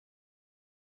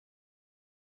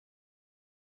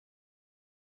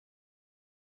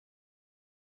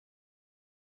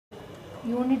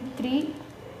Unit 3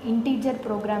 Integer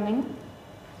Programming.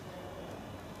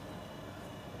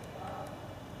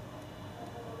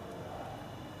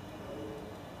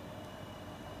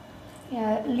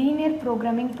 A linear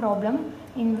programming problem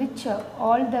in which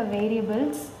all the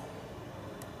variables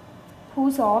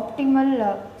whose optimal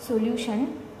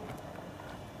solution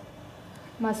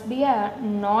must be a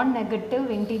non-negative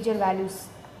integer values.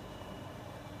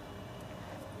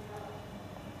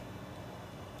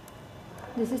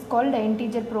 This is called the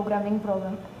integer programming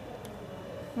problem.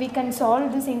 We can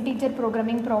solve this integer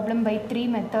programming problem by three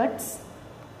methods.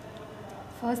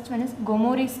 First one is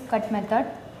Gomory's cut method,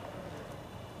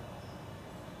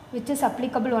 which is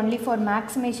applicable only for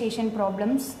maximization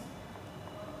problems.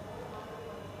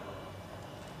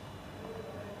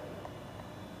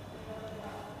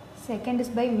 Second is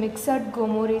by mixed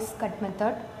Gomory's cut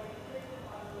method.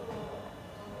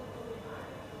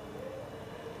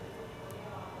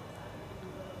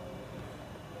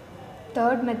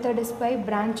 Third method is by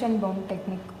branch and bound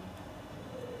technique.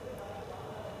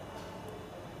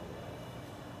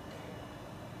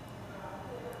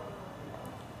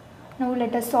 Now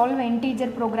let us solve an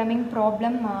integer programming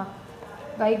problem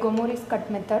by Gomory's cut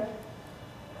method.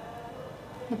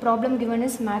 The problem given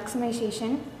is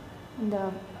maximization.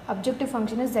 The objective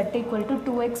function is z equal to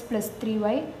 2x plus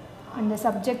 3y, and the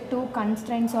subject to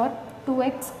constraints are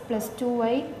 2x plus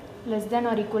 2y less than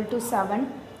or equal to 7,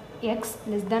 x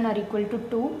less than or equal to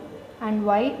 2 and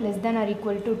y less than or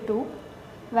equal to 2,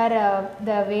 where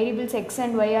the variables x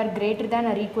and y are greater than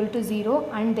or equal to 0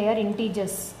 and they are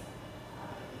integers.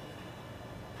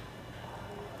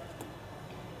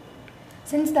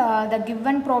 Since the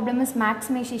given problem is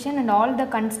maximization and all the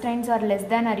constraints are less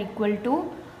than or equal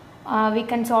to, we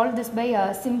can solve this by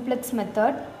a simplex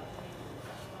method.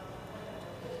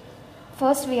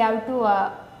 First we have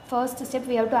to first step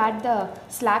we have to add the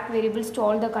slack variables to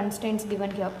all the constraints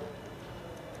given here.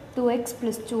 2x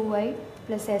plus 2y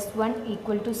plus s1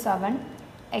 equal to 7,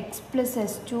 x plus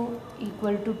s2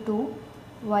 equal to 2,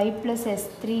 y plus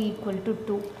s3 equal to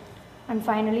 2, and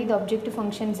finally the objective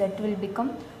function z will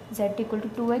become z equal to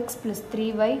 2x plus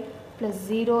 3y plus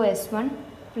 0 s1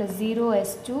 plus 0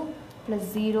 s2 plus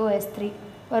 0 s3,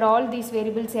 where all these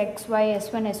variables x, y,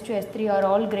 s1, s2, s3 are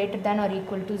all greater than or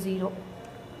equal to 0.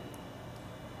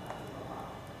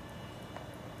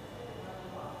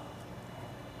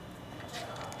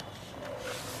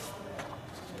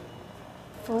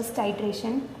 First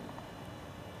iteration.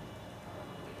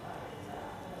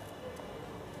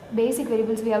 Basic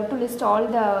variables, we have to list all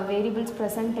the variables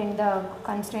present in the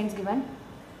constraints given.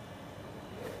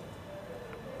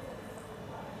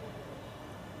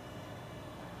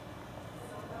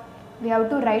 We have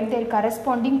to write their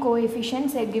corresponding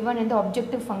coefficients given in the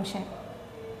objective function.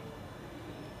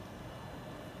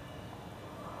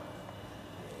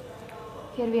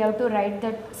 Here we have to write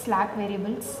the slack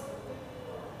variables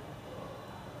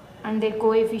and their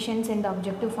coefficients in the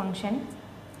objective function.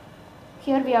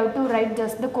 Here we have to write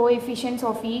just the coefficients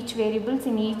of each variables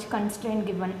in each constraint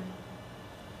given.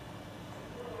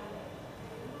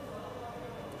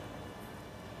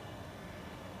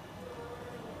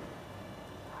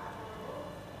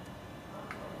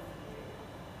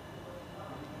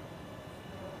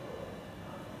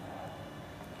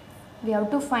 We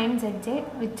have to find Zj,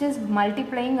 which is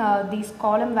multiplying these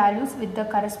column values with the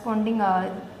corresponding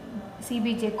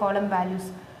Cbj column values,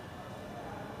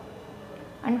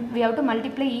 and we have to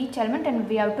multiply each element and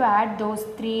we have to add those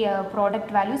three product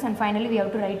values, and finally we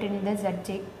have to write it in the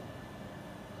Zj.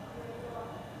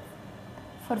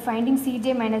 For finding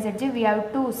Cj minus Zj, we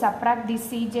have to subtract these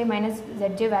Cj minus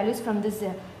Zj values from this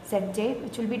Zj,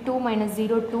 which will be 2 minus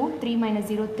 0, 2, 3 minus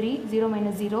 0, 3, 0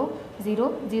 minus 0,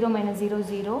 0, 0 minus 0,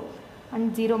 0,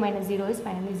 and 0 minus 0 is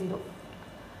finally 0.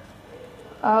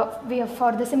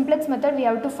 For the simplex method, we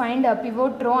have to find a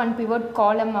pivot row and pivot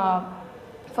column.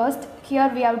 First,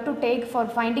 here we have to take, for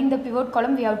finding the pivot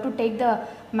column, we have to take the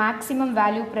maximum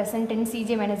value present in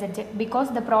Cj minus Zj,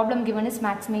 because the problem given is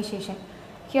maximization.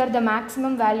 Here the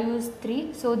maximum value is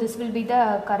 3, so this will be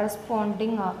the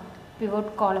corresponding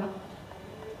pivot column.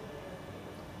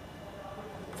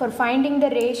 For finding the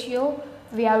ratio,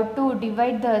 we have to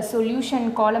divide the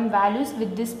solution column values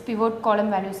with this pivot column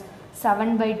values.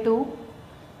 7 by 2,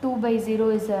 2 by 0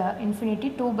 is infinity,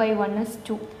 2 by 1 is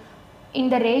 2. In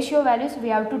the ratio values, we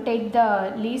have to take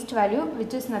the least value,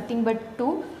 which is nothing but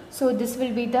 2. So this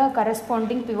will be the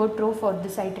corresponding pivot row for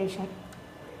this iteration.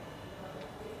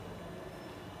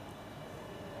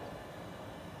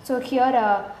 So here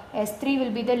S3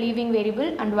 will be the leaving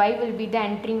variable and Y will be the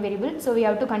entering variable. So we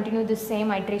have to continue this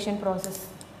same iteration process.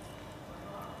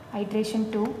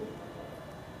 Iteration 2.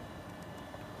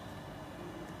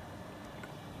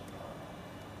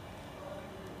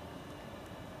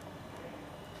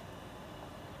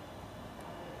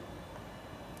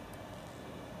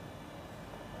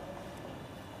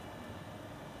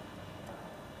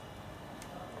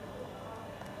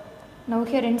 Now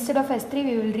here instead of S3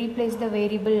 we will replace the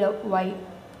variable y.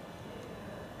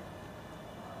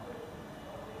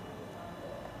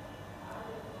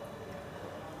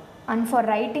 And for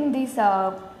writing these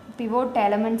pivot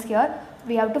elements here,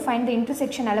 we have to find the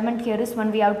intersection element here is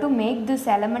 1. We have to make this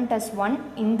element as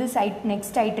 1 in this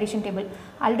next iteration table.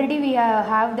 Already we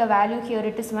have the value here,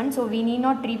 it is 1, so we need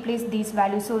not replace these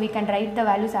values, so we can write the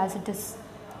values as it is.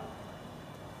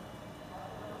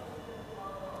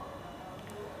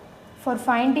 For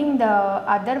finding the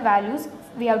other values,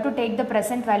 we have to take the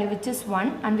present value which is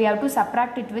 1 and we have to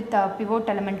subtract it with pivot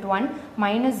element 1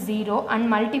 minus 0 and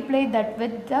multiply that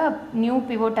with the new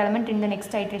pivot element in the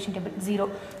next iteration table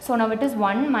 0. So now it is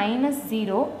 1 minus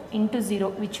 0 into 0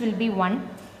 which will be 1.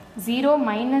 0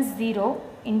 minus 0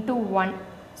 into 1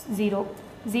 0.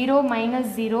 0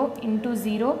 minus 0 into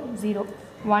 0 0.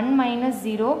 1 minus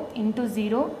 0 into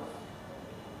 0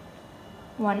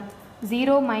 1.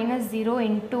 0 minus 0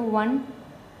 into 1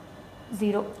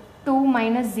 0. 2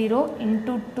 minus 0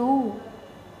 into 2,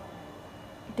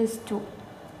 it is 2.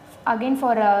 Again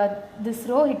for this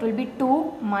row it will be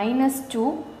 2 minus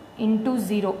 2 into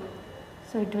 0,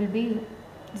 so it will be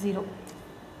 0.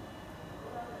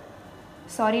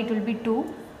 Sorry, it will be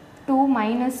 2. 2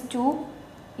 minus 2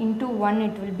 into 1,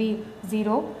 it will be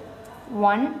 0.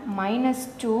 1 minus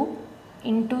 2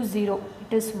 into 0,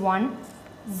 it is 1.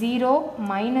 0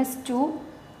 minus 2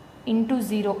 into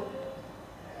 0,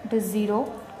 it is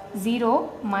 0.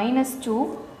 0 minus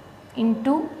 2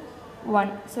 into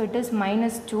 1, so it is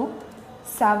minus 2.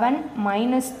 7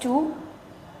 minus 2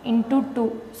 into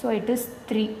 2, so it is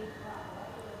 3.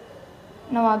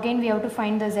 Now again we have to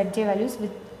find the zj values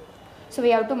with, so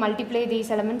we have to multiply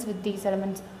these elements with these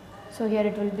elements. So here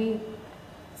it will be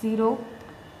 0,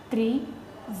 3,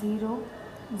 0,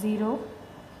 0,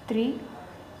 3,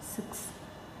 6.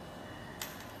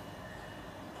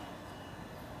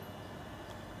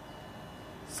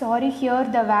 Sorry, here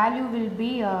the value will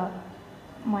be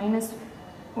minus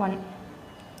 1,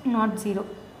 not 0.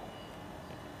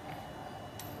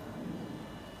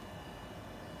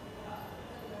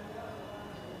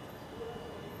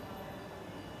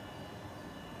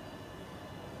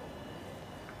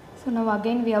 So now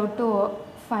again we have to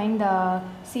find the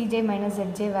Cj minus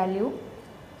Zj value.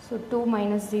 So 2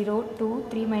 minus 0, 2,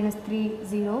 3 minus 3,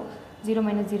 0, 0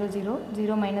 minus 0, 0,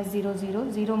 0 minus 0,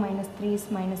 0, 0 minus 3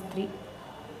 is minus 3.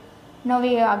 Now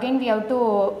we have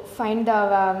to find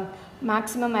the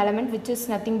maximum element which is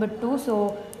nothing but 2.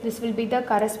 So this will be the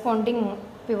corresponding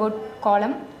pivot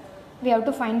column. We have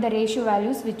to find the ratio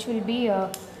values which will be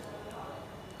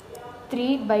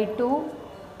 3 by 2,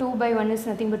 2 by 1 is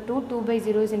nothing but 2, 2 by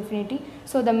 0 is infinity.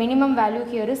 So the minimum value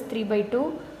here is 3 by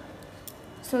 2.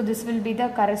 So this will be the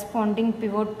corresponding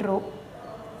pivot row.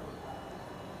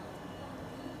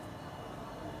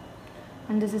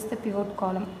 And this is the pivot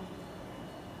column.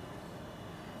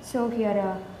 So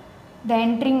here the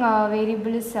entering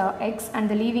variable is x and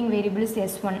the leaving variable is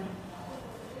s1.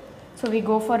 So we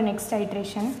go for next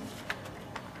iteration.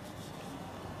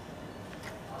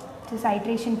 This is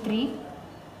iteration 3.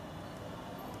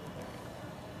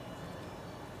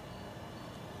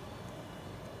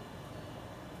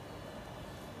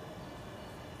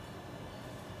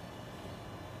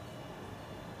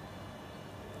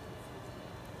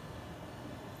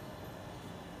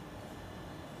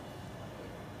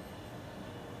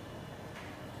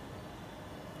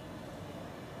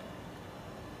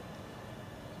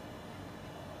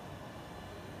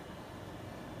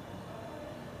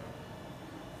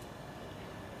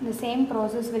 The same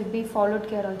process will be followed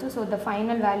here also. So the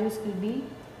final values will be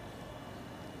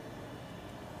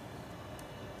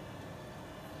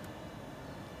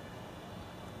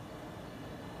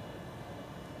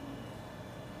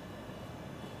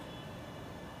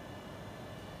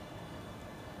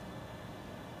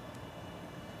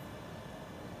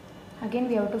again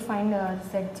we have to find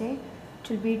Zj. It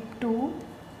will be 2,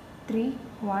 3,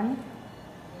 1,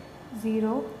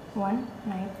 0, 1,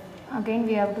 9. Again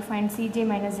we have to find Cj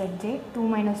minus Zj. 2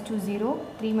 minus 2, 0,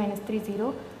 3 minus 3,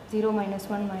 0, 0 minus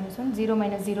 1, minus 1, 0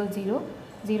 minus 0, 0,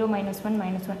 0 minus 1,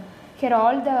 minus 1. Here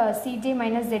all the Cj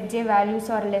minus Zj values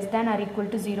are less than or equal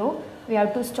to 0. We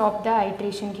have to stop the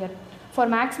iteration here. For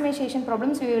maximization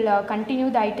problems, we will continue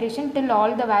the iteration till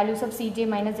all the values of Cj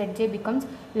minus Zj becomes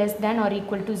less than or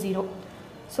equal to 0.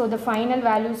 So the final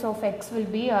values of x will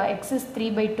be x is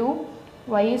 3 by 2,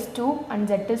 y is 2 and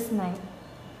z is 9.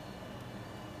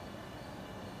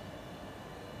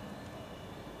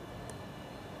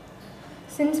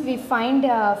 Since we find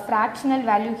a fractional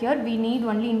value here, we need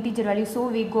only integer value. So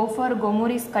we go for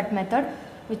Gomory's cut method,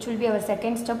 which will be our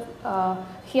second step.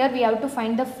 Here we have to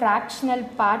find the fractional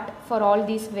part for all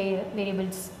these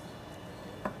variables.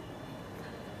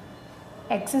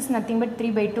 x is nothing but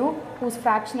 3 by 2, whose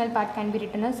fractional part can be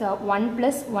written as 1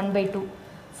 plus 1 by 2.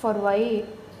 For y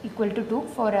equal to 2,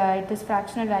 for this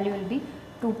fractional value will be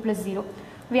 2 plus 0.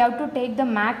 We have to take the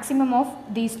maximum of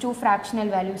these two fractional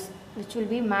values, which will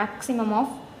be maximum of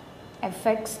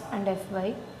fx and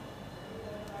fy.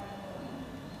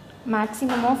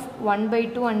 Maximum of 1 by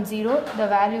 2 and 0, the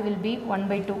value will be 1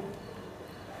 by 2.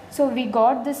 So we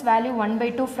got this value 1 by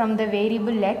 2 from the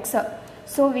variable x.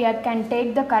 So we can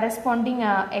take the corresponding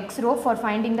x row for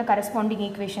finding the corresponding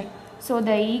equation. So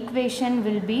the equation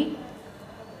will be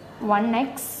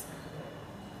 1x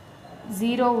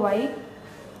 0y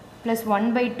plus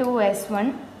 1 by 2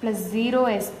 s1 plus 0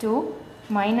 s2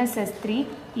 minus s3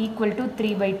 equal to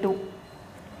 3 by 2.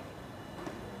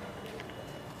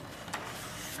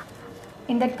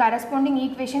 In that corresponding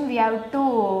equation, we have to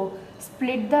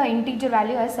split the integer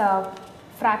value as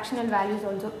fractional values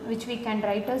also, which we can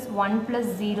write as 1 plus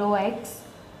 0x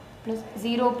plus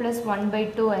 0 plus 1 by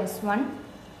 2 s1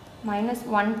 minus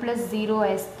 1 plus 0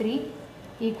 s3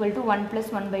 equal to 1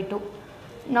 plus 1 by 2.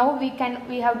 Now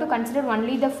we have to consider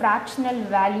only the fractional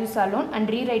values alone and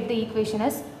rewrite the equation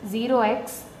as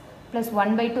 0x plus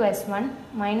 1 by 2 s1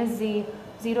 minus 0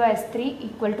 s3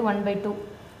 equal to 1 by 2.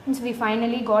 Hence we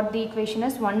finally got the equation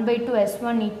as 1 by 2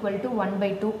 s1 equal to 1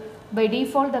 by 2. By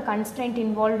default, the constraint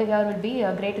involved here will be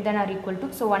greater than or equal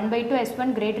to. So 1 by 2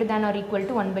 s1 greater than or equal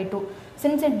to 1 by 2.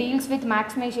 Since it deals with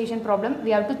maximization problem,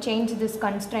 we have to change this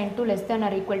constraint to less than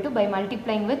or equal to by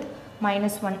multiplying with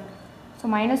minus 1. So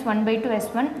minus 1 by 2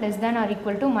 s1 less than or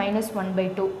equal to minus 1 by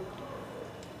 2.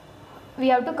 We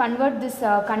have to convert this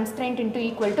constraint into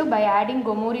equal to by adding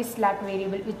Gomory's slack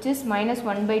variable, which is minus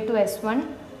 1 by 2 s1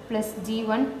 plus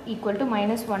g1 equal to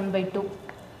minus 1 by 2.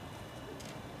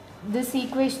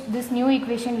 This new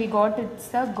equation we got, it's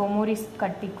the Gomory's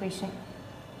cut equation.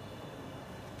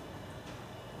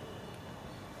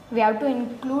 We have to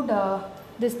include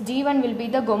this g1 will be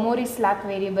the Gomory's slack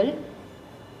variable.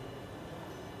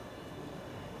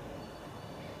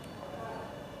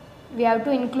 We have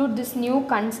to include this new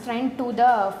constraint to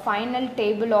the final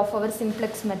table of our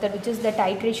simplex method, which is the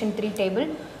iteration 3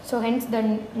 table. So hence the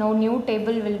now new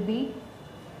table will be,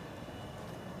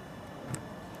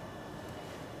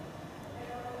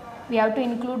 we have to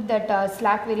include that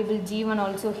slack variable g1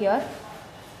 also here.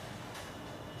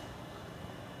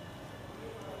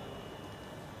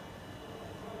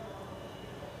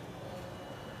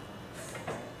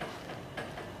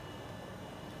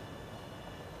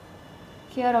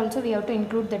 Here also we have to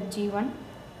include that g1.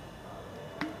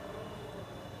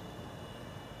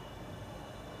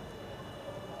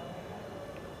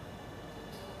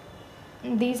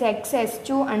 These x,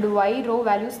 s2 and y row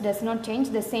values does not change.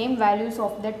 The same values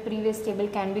of that previous table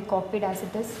can be copied as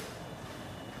it is.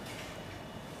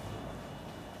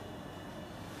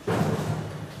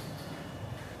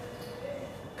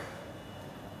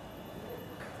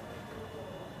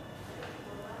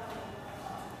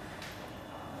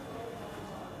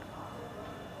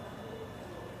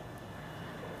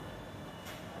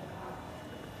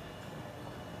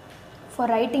 For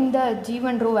writing the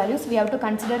g1 row values, we have to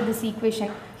consider this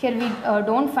equation. Here we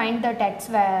don't find that x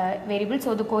variable,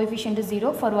 so the coefficient is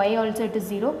 0. For y also it is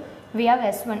 0. We have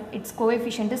s1, its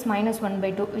coefficient is minus 1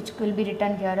 by 2, which will be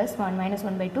written here as minus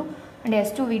 1 by 2. And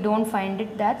s2 we don't find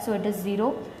it that, so it is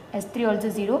 0. s3 also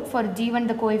 0. For g1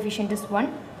 the coefficient is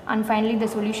 1, and finally the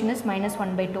solution is minus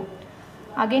 1 by 2.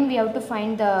 Again we have to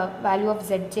find the value of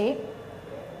zj.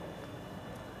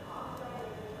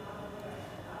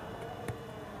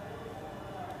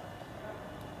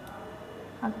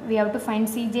 We have to find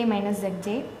Cj minus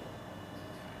Zj.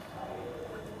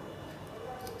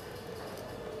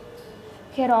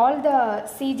 Here all the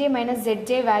Cj minus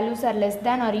Zj values are less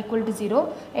than or equal to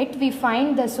 0. Yet we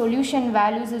find the solution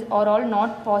values are all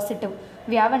not positive.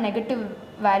 We have a negative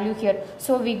value here.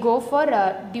 So we go for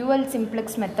a dual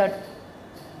simplex method.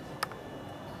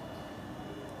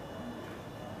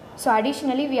 So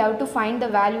additionally we have to find the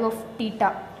value of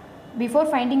theta. Before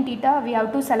finding theta, we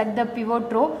have to select the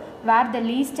pivot row where the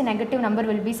least negative number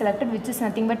will be selected, which is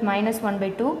nothing but minus 1 by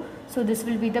 2. So this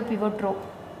will be the pivot row.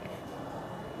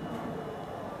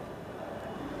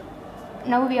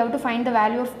 Now we have to find the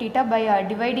value of theta by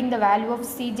dividing the value of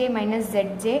Cj minus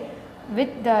Zj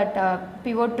with the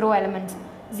pivot row elements.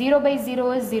 0 by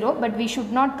 0 is 0, but we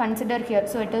should not consider here.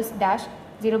 So it is dash.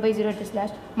 0 by 0 it is dash.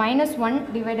 Minus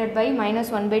 1 divided by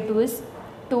minus 1 by 2 is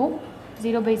 2.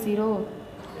 0 by 0.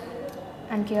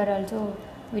 And here also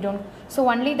we don't.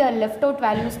 So only the left out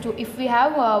values 2. If we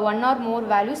have one or more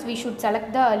values, we should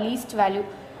select the least value.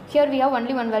 Here we have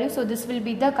only one value, so this will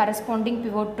be the corresponding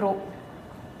pivot row.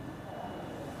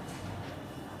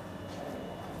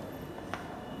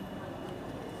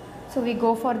 So we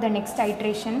go for the next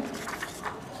iteration,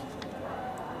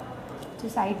 which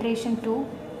is iteration 2.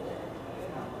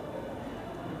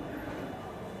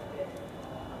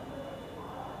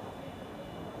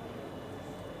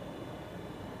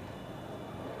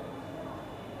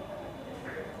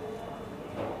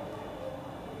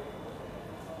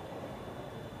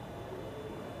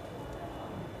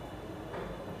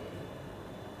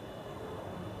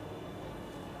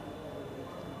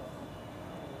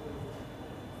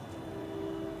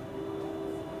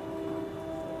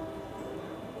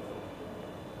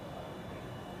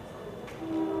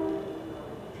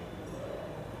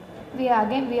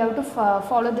 We have to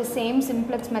follow the same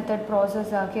simplex method process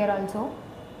here also.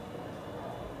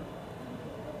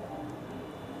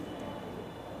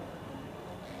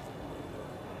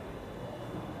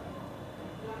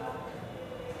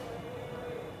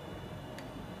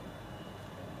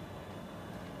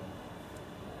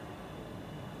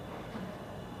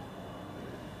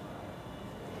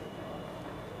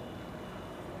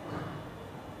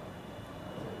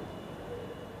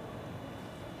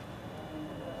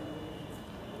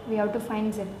 We have to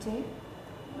find Zj.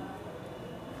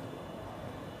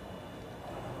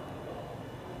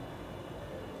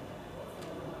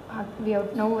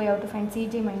 Now we have to find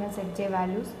Cj minus Zj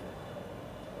values.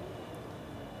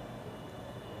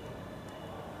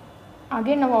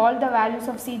 Again, now all the values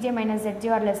of Cj minus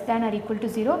Zj are less than or equal to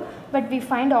 0, but we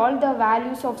find all the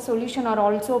values of solution are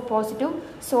also positive,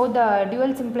 so the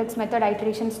dual simplex method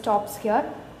iteration stops here.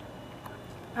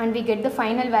 And we get the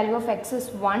final value of x is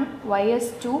 1, y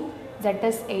is 2, z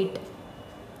is 8.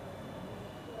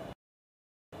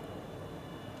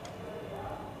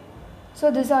 So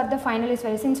these are the finalist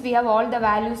values. Since we have all the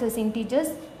values as integers,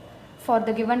 for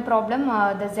the given problem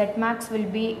the z max will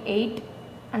be 8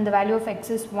 and the value of x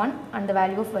is 1 and the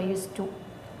value of y is 2.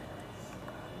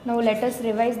 Now let us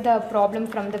revise the problem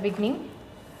from the beginning.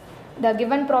 The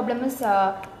given problem is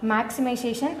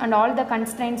maximization and all the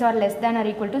constraints are less than or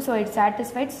equal to, so it's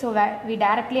satisfied. So we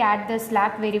directly add the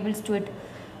slack variables to it,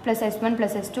 plus s1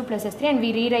 plus s2 plus s3, and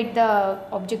we rewrite the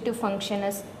objective function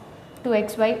as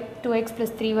 2x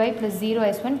plus 3y plus 0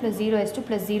 s1 plus 0 s2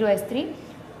 plus 0 s3,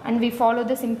 and we follow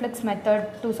the simplex method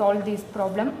to solve this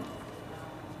problem.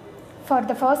 For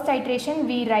the first iteration,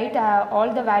 we write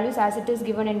all the values as it is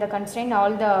given in the constraint,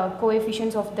 all the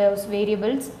coefficients of those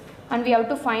variables, and we have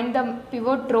to find the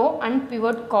pivot row and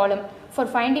pivot column. For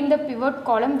finding the pivot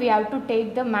column, we have to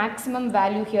take the maximum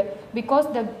value here, because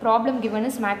the problem given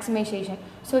is maximization.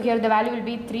 So here the value will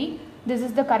be 3. This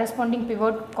is the corresponding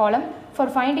pivot column. For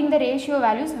finding the ratio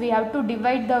values, we have to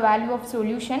divide the value of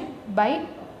solution by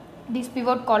these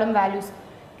pivot column values.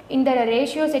 In the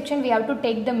ratio section, we have to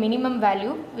take the minimum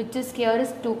value, which is here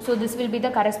is 2. So this will be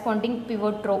the corresponding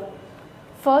pivot row.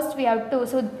 First we have to,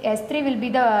 so S3 will be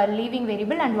the leaving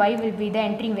variable and Y will be the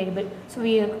entering variable. So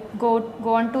we go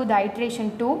on to the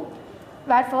iteration 2,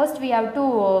 where first we have to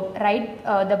write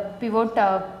the pivot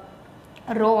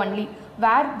row only,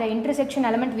 where the intersection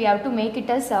element we have to make it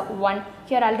as 1.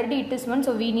 Here already it is 1,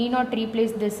 so we need not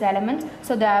replace this element.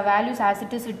 So the values as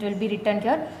it is, it will be written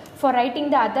here. For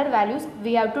writing the other values,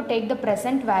 we have to take the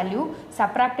present value,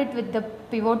 subtract it with the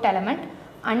pivot element,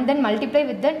 and then multiply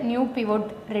with the new pivot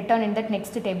written in that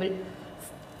next table.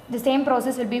 The same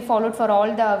process will be followed for all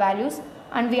the values,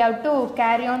 and we have to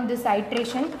carry on this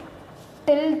iteration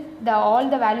till all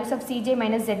the values of Cj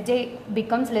minus Zj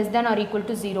becomes less than or equal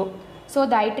to 0. So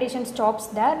the iteration stops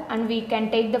there, and we can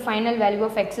take the final value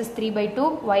of x is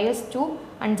 3/2, y is 2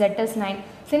 and z is 9.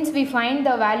 Since we find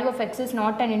the value of x is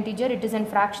not an integer, it is a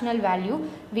fractional value,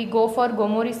 we go for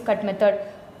Gomory's cut method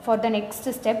for the next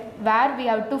step, where we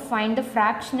have to find the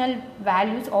fractional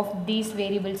values of these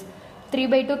variables.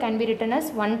 3/2 can be written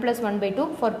as 1 plus 1/2.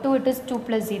 For 2 it is 2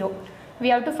 plus 0. We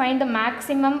have to find the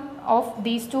maximum of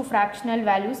these two fractional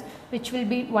values, which will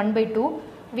be 1/2.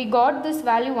 We got this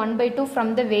value 1/2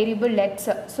 from the variable x.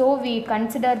 So we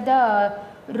consider the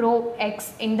row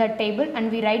x in the table,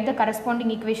 and we write the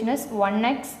corresponding equation as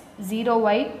 1x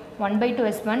 0y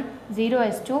 1/2 s1 0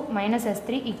 s2 minus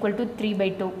s3 equal to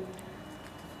 3/2.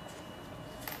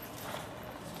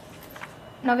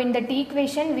 Now in that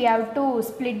equation, we have to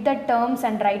split the terms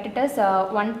and write it as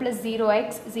 1 plus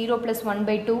 0x, 0 plus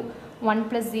 1/2, 1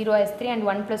 plus 0 s3 and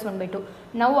 1 plus 1/2.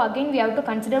 Now again we have to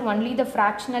consider only the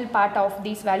fractional part of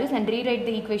these values and rewrite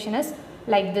the equation as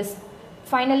like this.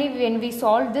 Finally, when we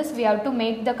solve this, we have to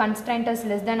make the constraint as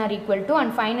less than or equal to,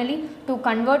 and finally to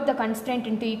convert the constraint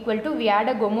into equal to, we add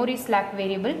a Gomory slack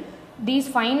variable. This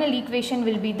final equation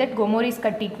will be that Gomory's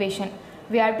cut equation.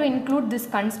 We have to include this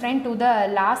constraint to the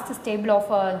last stable of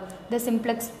the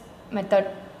simplex method.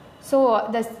 So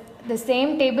the the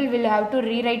same table will have to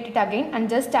rewrite it again and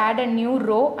just add a new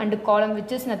row and column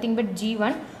which is nothing but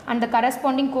G1, and the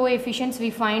corresponding coefficients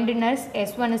we find in as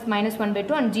S1 is minus 1 by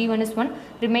 2 and G1 is 1,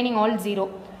 remaining all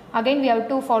 0. Again we have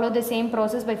to follow the same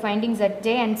process by finding Zj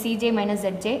and Cj minus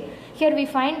Zj. Here we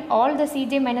find all the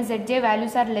Cj minus Zj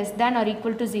values are less than or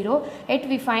equal to 0, yet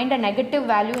we find a negative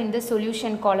value in the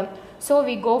solution column. So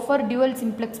we go for dual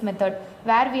simplex method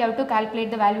where we have to calculate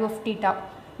the value of theta.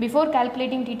 Before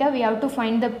calculating theta, we have to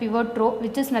find the pivot row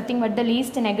which is nothing but the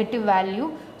least negative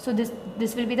value. So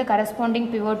this will be the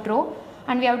corresponding pivot row,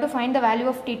 and we have to find the value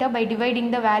of theta by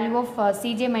dividing the value of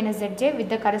Cj minus Zj with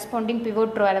the corresponding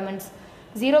pivot row elements.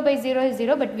 0 by 0 is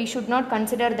 0, but we should not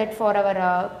consider that for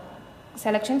our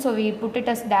selection. So we put it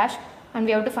as dash and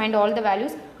we have to find all the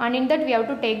values, and in that we have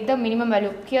to take the minimum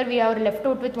value. Here we are left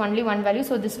out with only one value,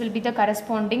 so this will be the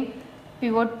corresponding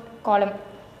pivot column.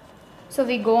 So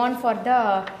we go on for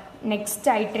the next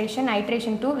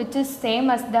iteration 2, which is same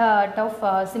as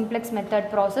the simplex method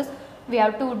process. We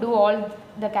have to do all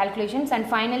the calculations, and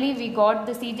finally we got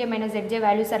the Cj minus Zj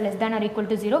values are less than or equal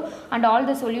to 0, and all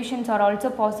the solutions are also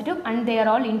positive and they are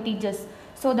all integers.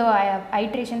 So the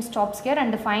iteration stops here,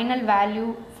 and the final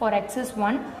value for x is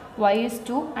 1, y is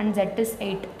 2 and z is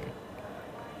 8.